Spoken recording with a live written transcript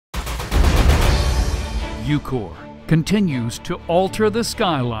UCOR continues to alter the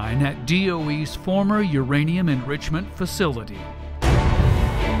skyline at DOE's former uranium enrichment facility.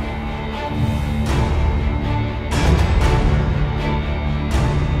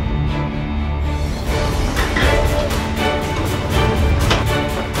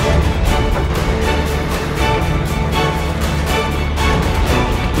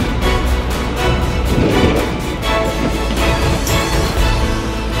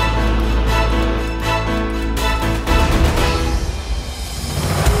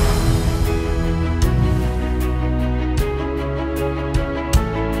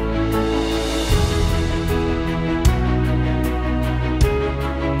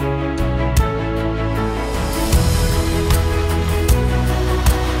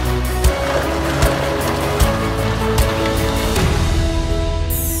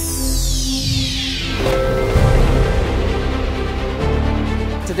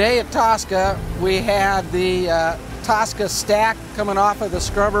 Today at TSCA, we had the TSCA stack coming off of the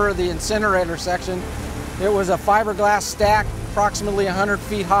scrubber of the incinerator section. It was a fiberglass stack, approximately 100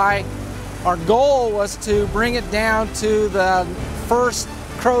 feet high. Our goal was to bring it down to the first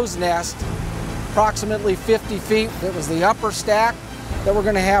crow's nest, approximately 50 feet. It was the upper stack that we're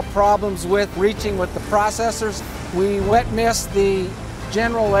going to have problems with reaching with the processors. We wet missed the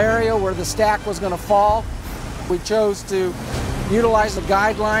general area where the stack was going to fall. We chose to utilize the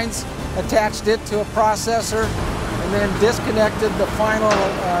guidelines, attached it to a processor, and then disconnected the final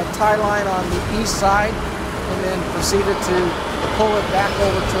tie line on the east side, and then proceeded to pull it back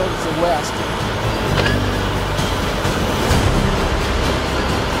over towards the west.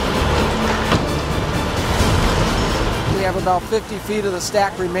 We have about 50 feet of the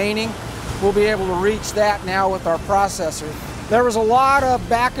stack remaining. We'll be able to reach that now with our processor. There was a lot of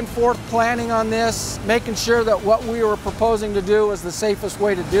back and forth planning on this, making sure that what we were proposing to do was the safest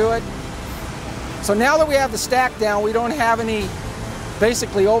way to do it. So now that we have the stack down, we don't have any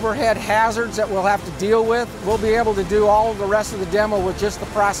basically overhead hazards that we'll have to deal with. We'll be able to do all of the rest of the demo with just the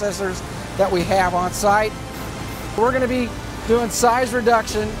processors that we have on site. We're going to be doing size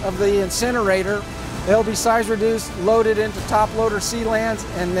reduction of the incinerator. They'll be size reduced, loaded into top loader sealands,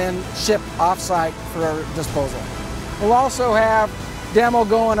 and then shipped off-site for disposal. We'll also have demo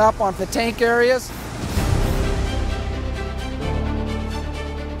going up on the tank areas.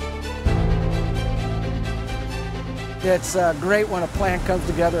 It's great when a plan comes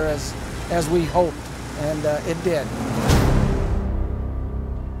together as we hoped, and it did.